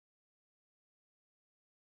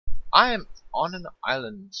I am on an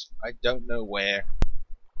island. I don't know where.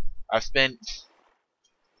 I've spent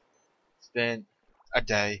a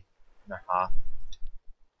day and a half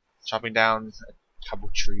chopping down a couple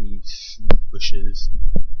trees and bushes.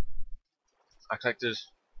 I collected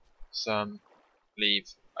some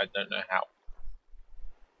leaves. I don't know how.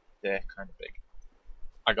 They're kind of big.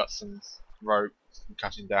 I got some rope from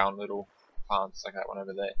cutting down little plants like that one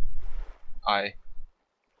over there. I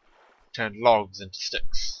turned logs into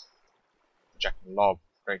sticks, which I can lob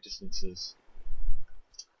great distances.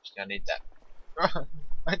 I need that.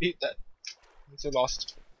 I need that. I'm so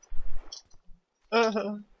lost.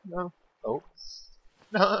 No. Oh.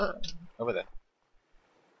 No. Over there.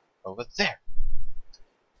 Over there.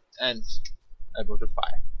 And I built a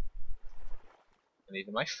fire. And these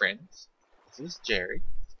are my friends. This is Jerry.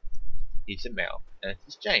 He's a male. And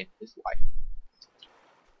this is Jane, his wife.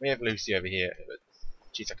 We have Lucy over here, but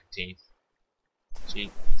she's like a teen. She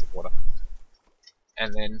likes the water.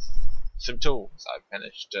 And then some tools I've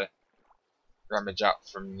managed to rummage up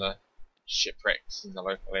from the shipwrecks in the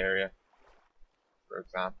local area. For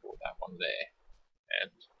example, that one there,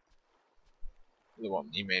 and the one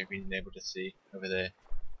you may have been able to see over there.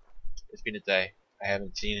 It's been a day. I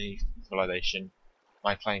haven't seen any civilization.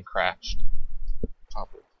 My plane crashed.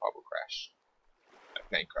 Horrible crash. My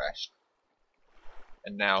plane crashed.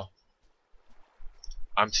 And now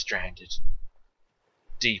I'm stranded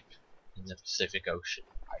deep in the Pacific Ocean,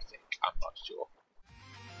 I think. I'm not sure.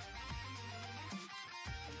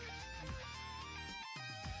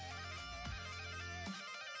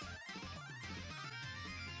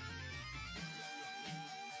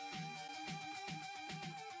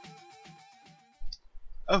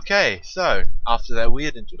 Okay, so after that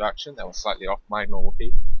weird introduction that was slightly off my normal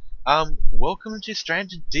key, welcome to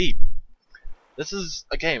Stranded Deep. This is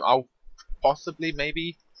a game I'll possibly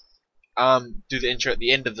maybe do the intro at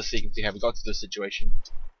the end of the sequence, see how we got to this situation.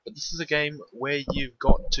 But this is a game where you've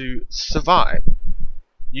got to survive.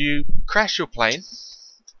 You crash your plane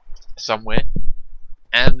somewhere,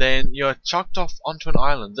 and then you're chucked off onto an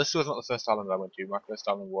island. This was not the first island I went to. My first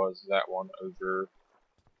island was that one over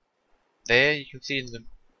there. You can see in the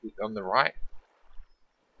on the right.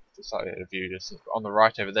 Just like a view, just on the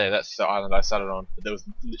right over there. That's the island I started on, but there was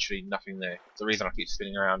literally nothing there. The reason I keep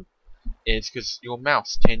spinning around is because your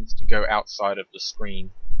mouse tends to go outside of the screen,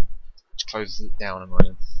 which closes it down and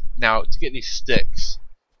running. Now, to get these sticks,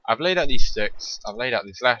 I've laid out these sticks, I've laid out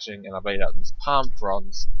these lashing, and I've laid out these palm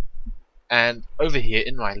fronds. And over here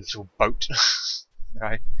in my little boat,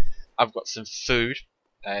 right, I've got some food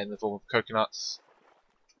in the form of coconuts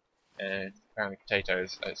and apparently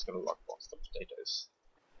potatoes. It's got a lot of potatoes.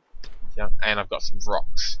 Yeah, and I've got some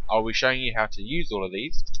rocks. I'll be showing you how to use all of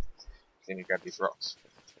these. Let me grab these rocks.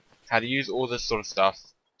 How to use all this sort of stuff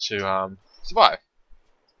to survive.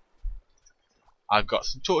 I've got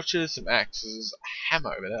some torches, some axes, a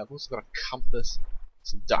hammer over there. I've also got a compass,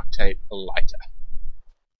 some duct tape, a lighter.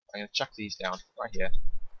 I'm going to chuck these down right here.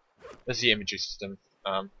 This is the imagery system.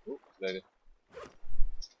 Loaded.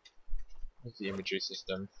 This is the imagery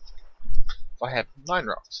system. So I have 9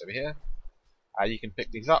 rocks over here. You can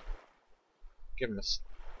pick these up, give them a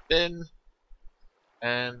spin,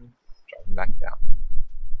 and drop them back down.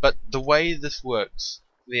 But the way this works,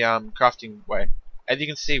 the crafting way, as you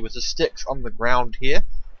can see with the sticks on the ground here,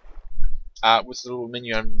 with the little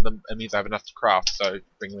menu on them, it means I have enough to craft. So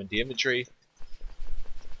bring them into inventory.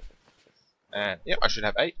 And yep, I should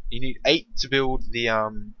have 8. You need 8 to build the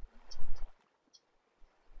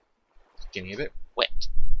getting a bit wet.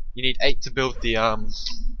 You need 8 to build the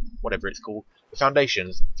whatever it's called, the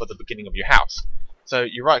foundations for the beginning of your house. So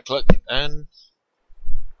you right click and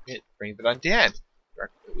it brings it onto your hand.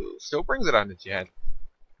 Still brings it onto your hand.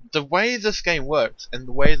 The way this game works and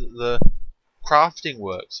the way that the crafting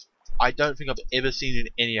works, I don't think I've ever seen in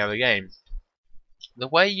any other game. The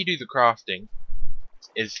way you do the crafting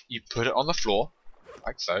is you put it on the floor,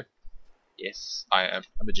 like so. Yes, I am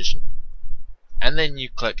a magician. And then you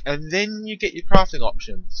click, and then you get your crafting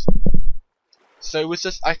options. So with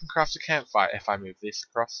this, I can craft a campfire if I move this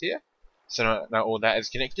across here. So now all that is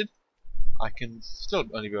connected. I can still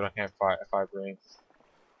only build a campfire if I bring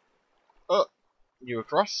you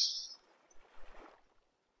across.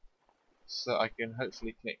 So I can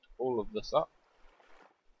hopefully connect all of this up.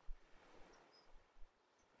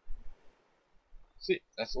 See,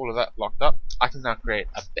 that's all of that locked up. I can now create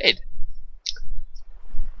a bed.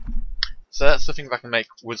 So that's the things I can make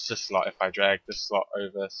with this slot if I drag this slot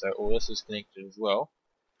over, so all this is connected as well.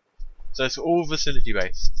 So it's all vicinity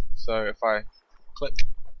based. So if I click,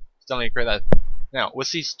 it's only create that. Now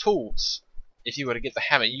with these tools, if you were to get the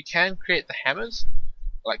hammer, you can create the hammers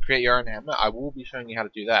like create your own hammer. I will be showing you how to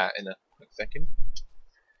do that in a quick second.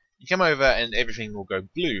 You come over and everything will go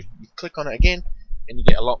blue. You click on it again and you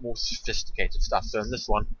get a lot more sophisticated stuff. So in this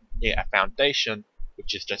one, you get a foundation,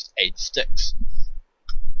 which is just 8 sticks.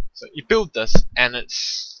 So you build this and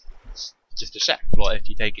it's just a shack. Well, if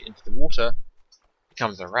you take it into the water, it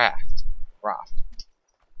becomes a raft.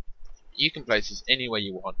 You can place this anywhere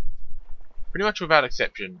you want. Pretty much without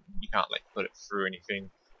exception. You can't like put it through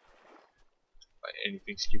anything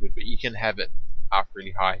stupid, but you can have it up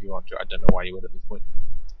really high if you want to. I don't know why you would at this point.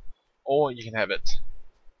 Or you can have it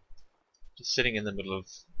just sitting in the middle of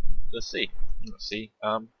the sea.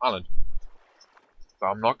 Island. But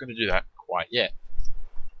I'm not going to do that quite yet.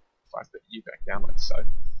 If I put you back down like so.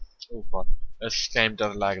 Oh god. This game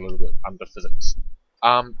does lag a little bit under physics.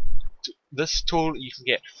 This tool you can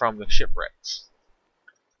get from the shipwrecks.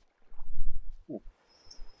 Ooh.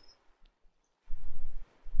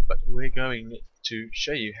 But we're going to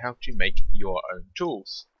show you how to make your own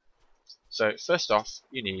tools. So first off,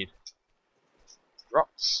 you need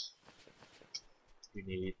rocks, you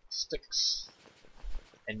need sticks,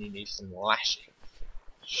 and you need some lashing.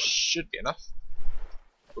 Should be enough.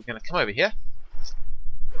 We're going to come over here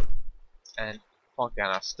and plonk down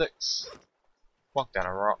our sticks, plonk down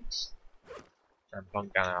our rocks, and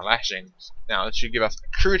plonk down our lashings. Now this should give us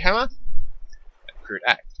a crude hammer, a crude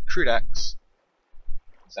axe. Crude axe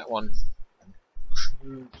is that one.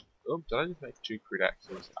 Crude. Oh, did I just make 2 crude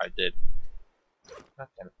axes? I did. God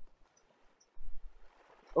damn it.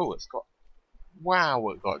 Oh, it's got. Wow,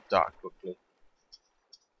 it got dark quickly.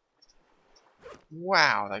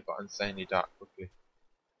 Wow, they got insanely dark quickly.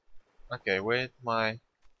 Okay, where's my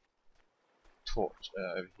torch?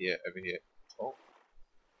 Over here. Oh,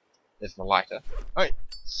 there's my lighter. Alright,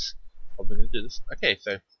 I'm gonna do this. Okay,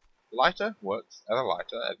 so lighter works as a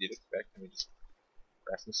lighter, as you'd expect. Let me just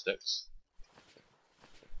grab some sticks.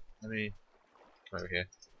 Let me come over here.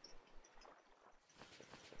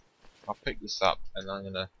 I'll pick this up and I'm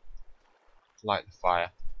gonna light the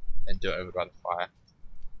fire and do it over by the fire.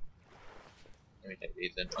 Let me take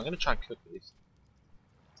these in. I'm gonna try and cook these.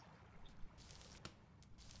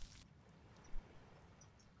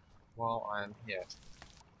 While I'm here.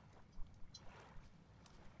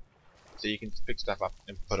 So you can pick stuff up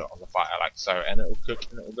and put it on the fire like so, and it will cook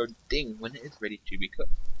and it will go ding when it is ready to be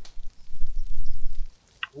cooked.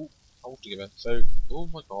 Oh, hold together. So, oh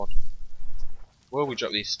my god. Well, we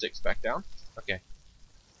drop these sticks back down. Okay.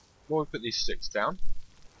 Before we put these sticks down,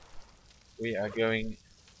 we are going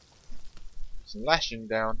some lashing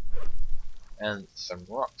down and some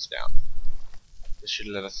rocks down. This should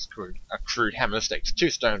let us a crude hammer. This takes 2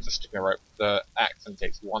 stones to stick a rope. The axe only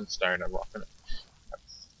takes 1 stone and rock in it.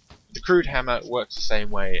 The crude hammer works the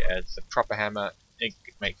same way as the proper hammer. It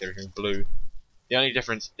makes everything blue. The only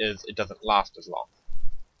difference is it doesn't last as long.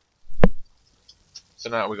 So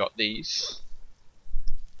now we got these.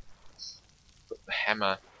 Put the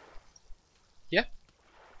hammer here.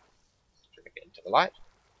 Drag it into the light.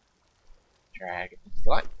 Drag it into the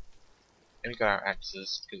light. And we got our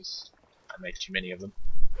axes because I made too many of them.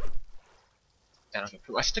 And I'm going to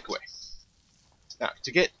put my stick away. Now,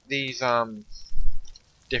 to get these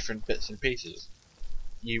different bits and pieces,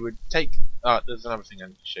 you would take. There's another thing I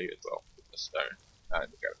need to show you as well with the stone. There we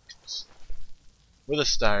go. With a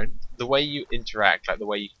stone, the way you interact, like the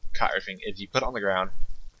way you cut everything, is you put it on the ground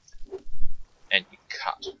and you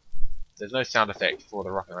cut. There's no sound effect for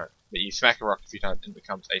the rock on it, but you smack a rock a few times and it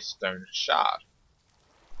becomes a stone shard.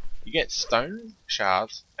 You get stone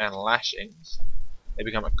shards and lashings. They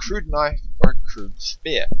become a crude knife or a crude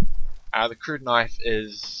spear. The crude knife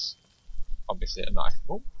is obviously a knife.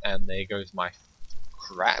 Oh, and there goes my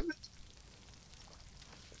crab.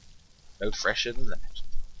 No fresher than that.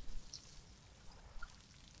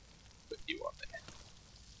 Put you on there.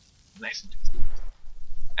 Nice and tasty.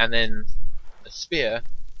 And then the spear,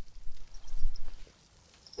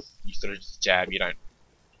 you sort of just jab, you don't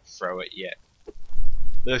throw it yet.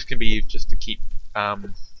 Those can be used just to keep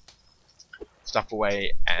stuff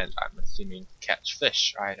away, and I'm assuming catch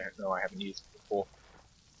fish. I don't know, I haven't used it before.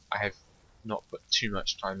 I have not put too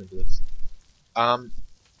much time into this. If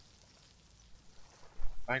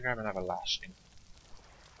I grab another lashing,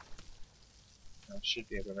 I should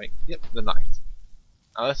be able to make, yep, the knife.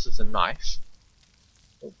 Now this is a knife.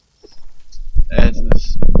 Oh. This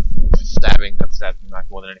is stabbing, I've stabbed the knife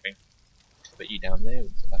more than anything. Put you down there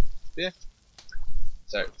with the spear.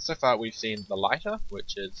 So far we've seen the lighter,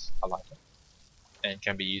 which is a lighter, and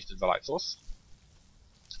can be used as a light source.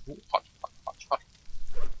 Ooh, hot.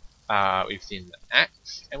 We've seen the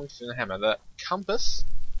axe, and we've seen the hammer. The compass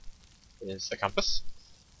is the compass.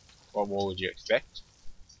 What more would you expect?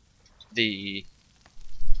 The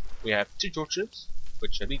We have 2 torches,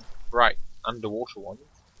 which are big, bright underwater ones.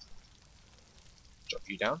 Drop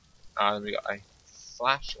you down. Then we got a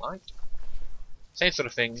flashlight. Same sort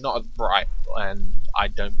of thing, not as bright, and I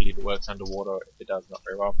don't believe it works underwater. If it does, not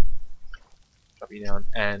very well. Drop you down,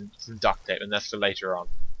 and some duct tape, and that's for later on.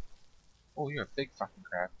 Oh, you're a big fucking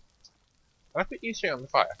crab. Can I put you straight on the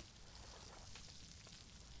fire?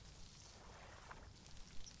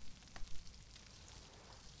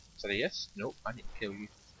 Is that a yes? Nope, I need to kill you.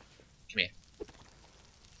 Come here.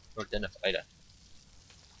 Or dinner for later.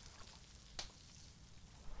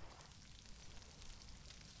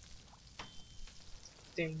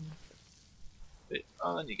 Ding. Put it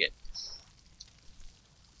on you get.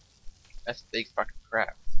 That's a big fucking crab.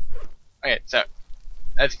 Okay, so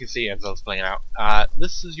as you can see as I was playing it out,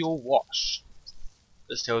 this is your wash.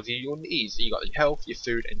 This tells you your needs. You got your health, your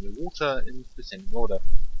food, and your water in descending order.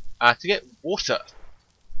 To get water,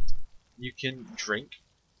 you can drink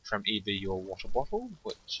from either your water bottle,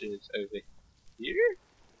 which is over here,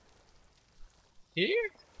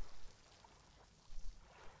 here,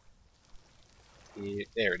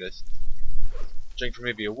 there it is. Drink from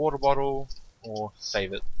either your water bottle, or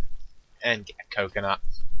save it, and get a coconut.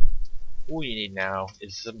 All you need now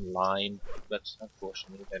is some lime, but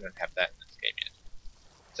unfortunately they don't have that in this game yet.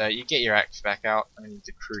 So you get your axe back out. I mean, it's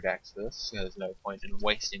a crude axe this, so there's no point in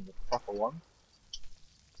wasting the proper one.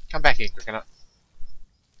 Come back here, coconut.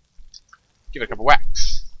 Give it a couple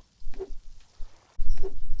whacks.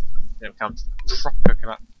 Then it becomes a proper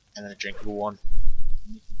coconut, and then a drinkable one.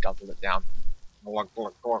 And you can guzzle it down. Having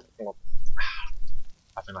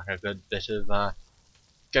like a good bit of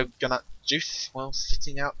coconut juice while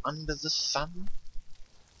sitting out under the sun.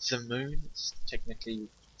 It's a moon, it's technically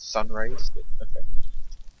sun rays, but okay.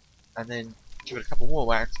 And then give it a couple more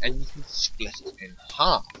whacks and you can split it in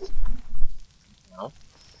half. Now,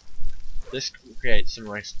 this creates some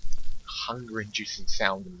most hunger inducing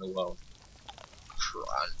sound in the world.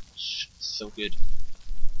 Crunch. So good.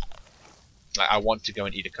 Like, I want to go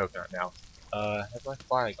and eat a coconut now. Has my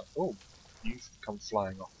fire gone? Oh, you've come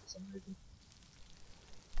flying off for some reason.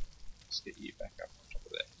 Let's get you back up on top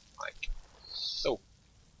of there. Like so.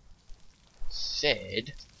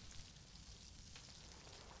 Said.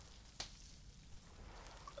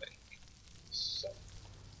 Like so.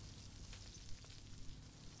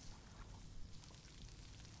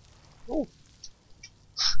 Oh.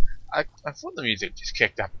 I thought the music just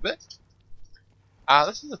kicked up a bit.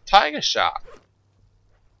 This is a tiger shark.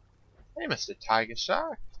 Hey, Mr. Tiger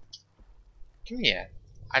Shark. Come here.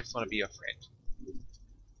 I just want to be your friend.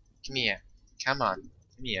 Come here. Come on.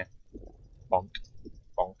 Come here. Bonk.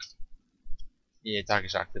 Bonk. Yeah, Tiger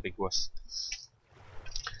Shark's a big wuss.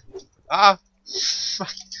 Ah!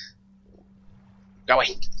 Fuck. Go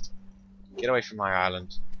away. Get away from my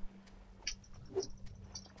island.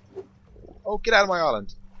 Oh, get out of my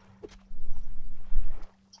island.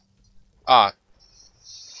 Ah.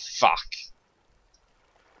 Fuck.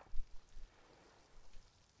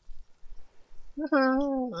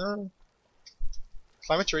 Climb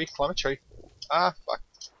a tree, climb a tree. Ah, fuck.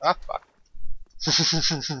 Ah, fuck.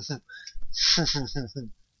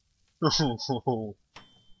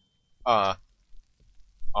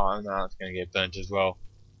 Oh no, it's gonna get burnt as well.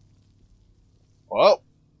 Well,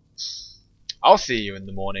 I'll see you in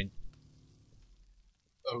the morning.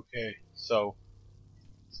 Okay, so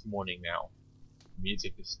it's morning now.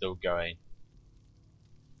 Music is still going.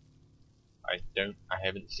 I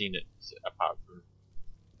haven't seen it apart from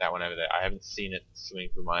that one over there. I haven't seen it swimming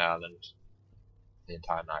through my island the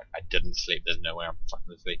entire night. I didn't sleep. There's no way I'm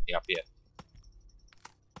fucking sleeping up yet.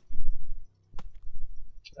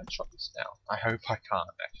 Can I chop this down? I hope I can't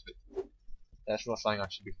actually. That's not something I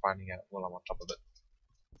should be finding out while I'm on top of it.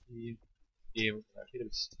 You get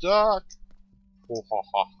it stuck. Ho ha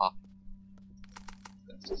ha ha.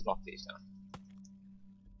 Let's just knock these down.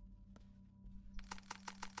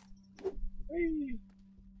 Whee!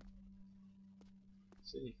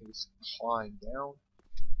 So you can just climb down.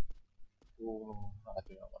 Oh, I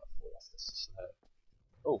do not want to fall off this slow.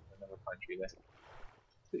 Oh, another pine tree there.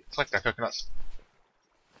 Collect that coconuts.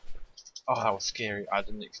 Oh, that was scary. I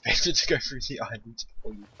didn't expect it to go through the island.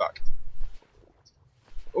 Oh, you fuck.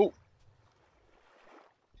 Oh!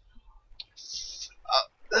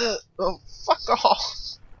 Oh, fuck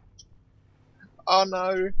off! Oh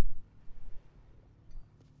no!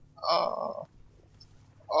 Oh.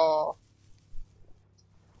 Oh.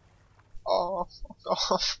 Oh,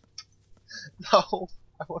 fuck off. No,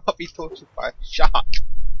 I will not be tortured by a shark.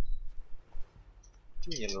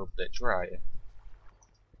 Give me a little bitch, where are you?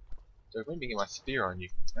 So I'm going to get my spear on you.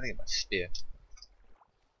 I'm going to get my spear.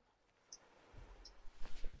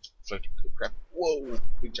 floating crap. Whoa!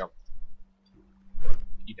 Big jump.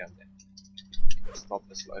 You down there. Stop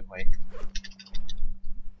the slow way.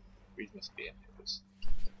 Breeze must be in this.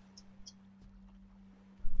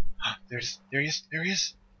 There he is!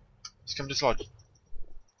 He's come to dislodge.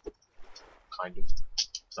 Kind of.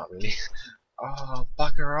 Not really. Oh,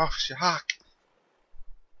 bugger off, shark!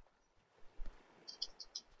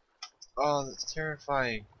 Oh, that's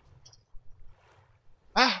terrifying.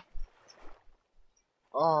 Ah!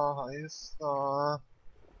 Oh, he's oh.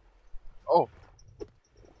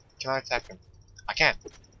 Can I attack him? I can't.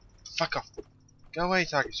 Fuck off. Go away,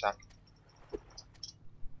 Tiger Shark.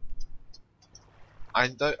 I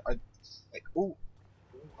like, ooh,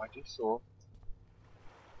 I just saw.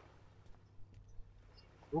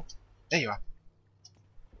 Ooh, there you are.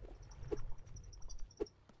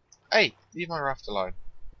 Hey, leave my raft alone.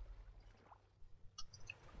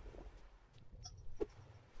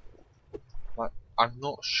 Like, I'm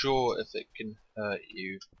not sure if it can hurt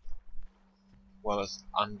you while it's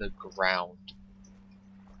underground,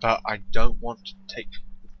 but I don't want to take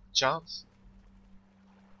the chance.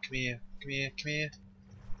 Come here.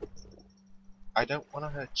 I don't want to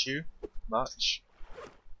hurt you much.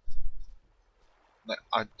 Like,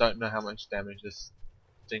 I don't know how much damage this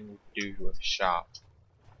thing will do to a shark.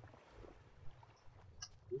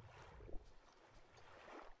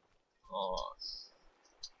 Oh.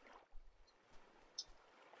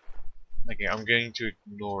 Okay, I'm going to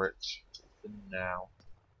ignore it for now.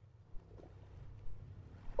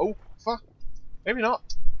 Oh, fuck! Maybe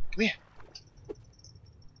not. Come here.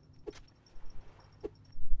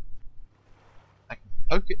 I can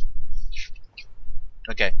poke it.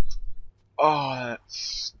 Okay. Oh,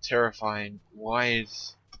 that's terrifying. Why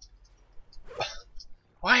is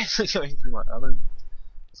it going through my island?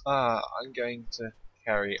 I'm going to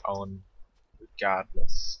carry on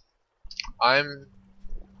regardless. I'm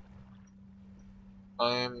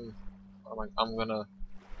gonna.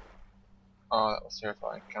 Oh, that was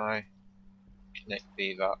terrifying. Can I connect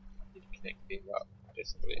these up? I need to connect these up. I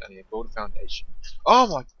need to build a foundation. Oh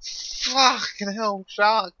my fucking hell,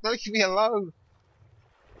 shark! Leave me alone!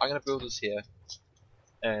 I'm gonna build this here,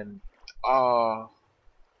 and oh.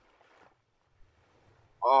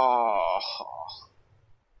 Oh,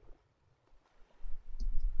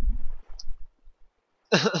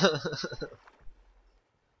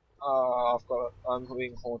 I'm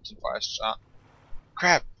being haunted by a shark.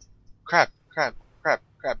 Crab!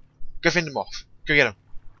 Go fend him off. Go get him.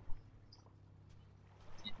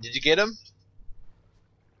 Did you get him?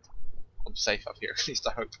 I'm safe up here, at least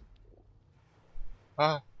I hope.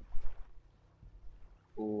 Ah.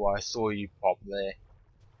 Ooh, I saw you pop there.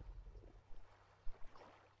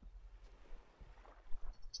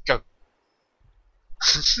 Go.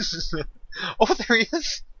 Oh, there he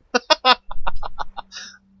is!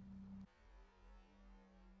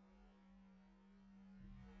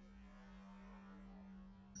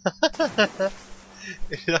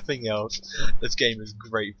 If nothing else, this game is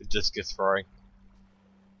great for discus throwing.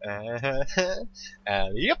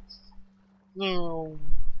 Yep. 10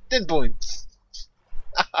 points.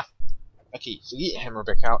 Okay, so you get hammer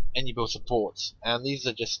back out and you build supports, and these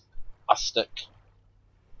are just a stick.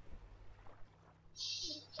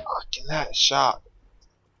 Fucking that shark.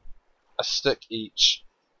 A stick each,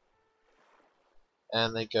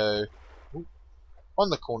 and they go on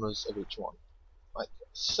the corners of each one, like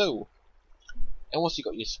so. And once you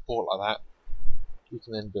got your support like that, you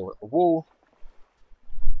can then build a wall,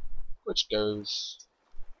 which goes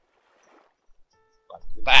like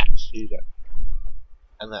that.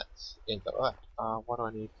 And that's the end of that. What do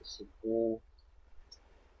I need for some wall?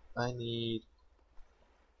 I need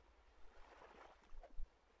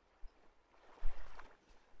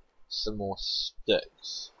some more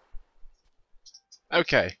sticks.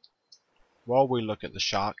 Okay. While we look at the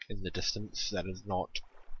shark in the distance, that is not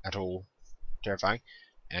at all terrifying,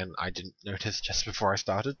 and I didn't notice just before I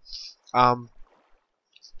started.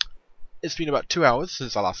 It's been about 2 hours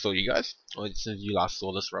since I last saw you guys, or since you last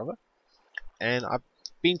saw this rather, and I've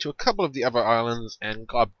been to a couple of the other islands and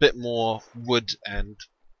got a bit more wood and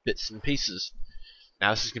bits and pieces.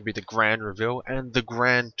 Now this is going to be the grand reveal and the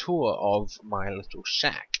grand tour of my little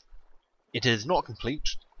shack. It is not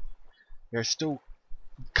complete. There are still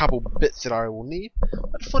a couple bits that I will need,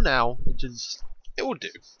 but for now it will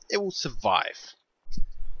do. It will survive.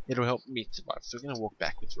 It'll help me survive. So we're going to walk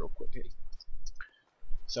backwards real quickly.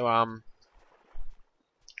 So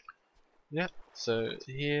yeah. So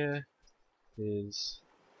here is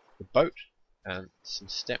the boat and some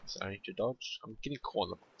steps I need to dodge. I'm getting caught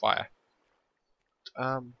in the fire.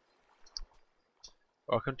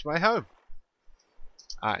 Welcome to my home.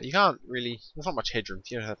 You can't really, there's not much headroom,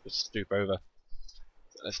 so you don't have to stoop over.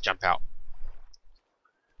 So let's jump out.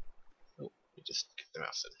 Oh, we just kick the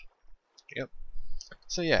mouse in. Yep.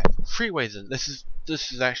 So yeah, 3 ways in. This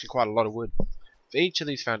is actually quite a lot of wood. For each of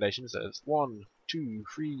these foundations, there's 1, 2,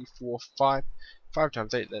 3, 4, 5. 5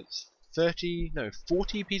 times 8, that's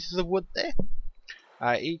 40 pieces of wood there.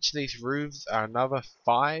 Each of these roofs are another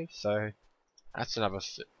 5, so that's another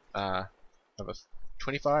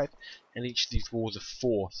 25, and each of these walls are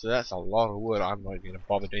 4, so that's a lot of wood. I'm not even going to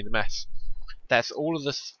bother doing the maths. That's all of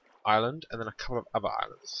this island, and then a couple of other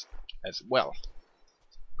islands as well.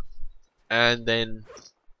 And then,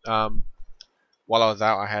 while I was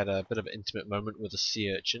out, I had a bit of an intimate moment with a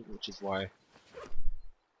sea urchin, which is why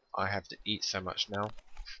I have to eat so much now.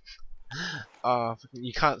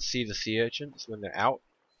 You can't see the sea urchins when they're out,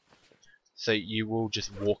 so you will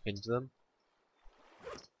just walk into them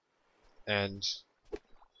and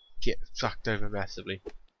get sucked over massively.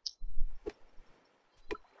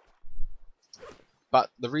 But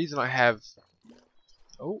the reason I have...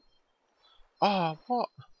 Oh, what?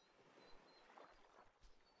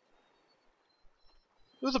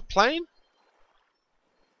 It was a plane?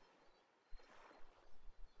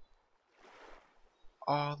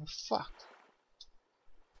 Oh, the fuck.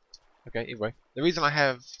 Okay, anyway. The reason I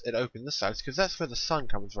have it open this side is because that's where the sun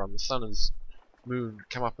comes from. The sun and moon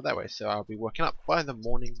come up that way, so I'll be woken up by the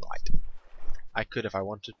morning light. I could, if I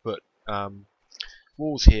wanted, put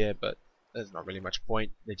walls here, but there's not really much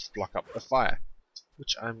point. They just block up the fire,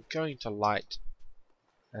 which I'm going to light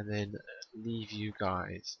and then leave you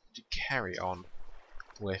guys to carry on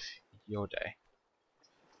with your day.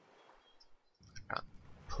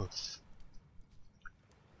 Poof.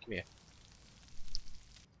 Come here.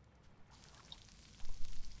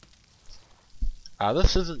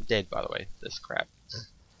 This isn't dead, by the way, this crab.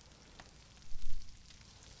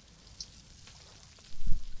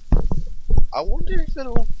 I wonder if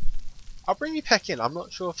it'll... I'll bring you back in. I'm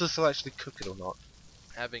not sure if this will actually cook it or not.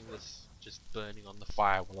 Having this just burning on the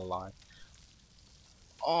fire while alive.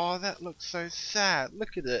 Oh, that looks so sad.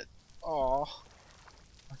 Look at it. Oh,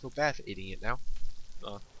 I feel bad for eating it now.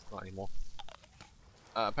 No, not anymore.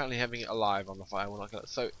 Apparently having it alive on the fire will not kill it.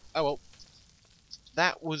 So, oh well.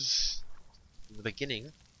 That was the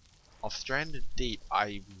beginning of Stranded Deep.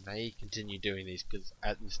 I may continue doing these because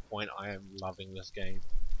at this point I am loving this game.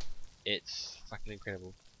 It's fucking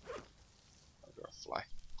incredible. Oh, there's a fly.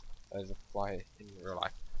 There's a fly in real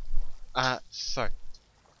life. So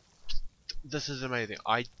this is amazing.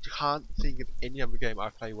 I can't think of any other game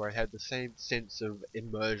I've played where I had the same sense of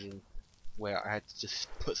immersion, where I had to just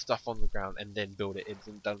put stuff on the ground and then build it. It's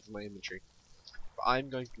done for my inventory. But I'm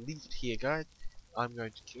going to leave it here, guys. I'm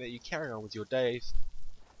going to let you carry on with your days.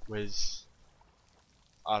 With,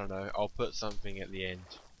 I don't know, I'll put something at the end,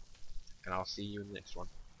 and I'll see you in the next one.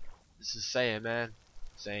 This is Saya Man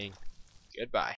saying goodbye.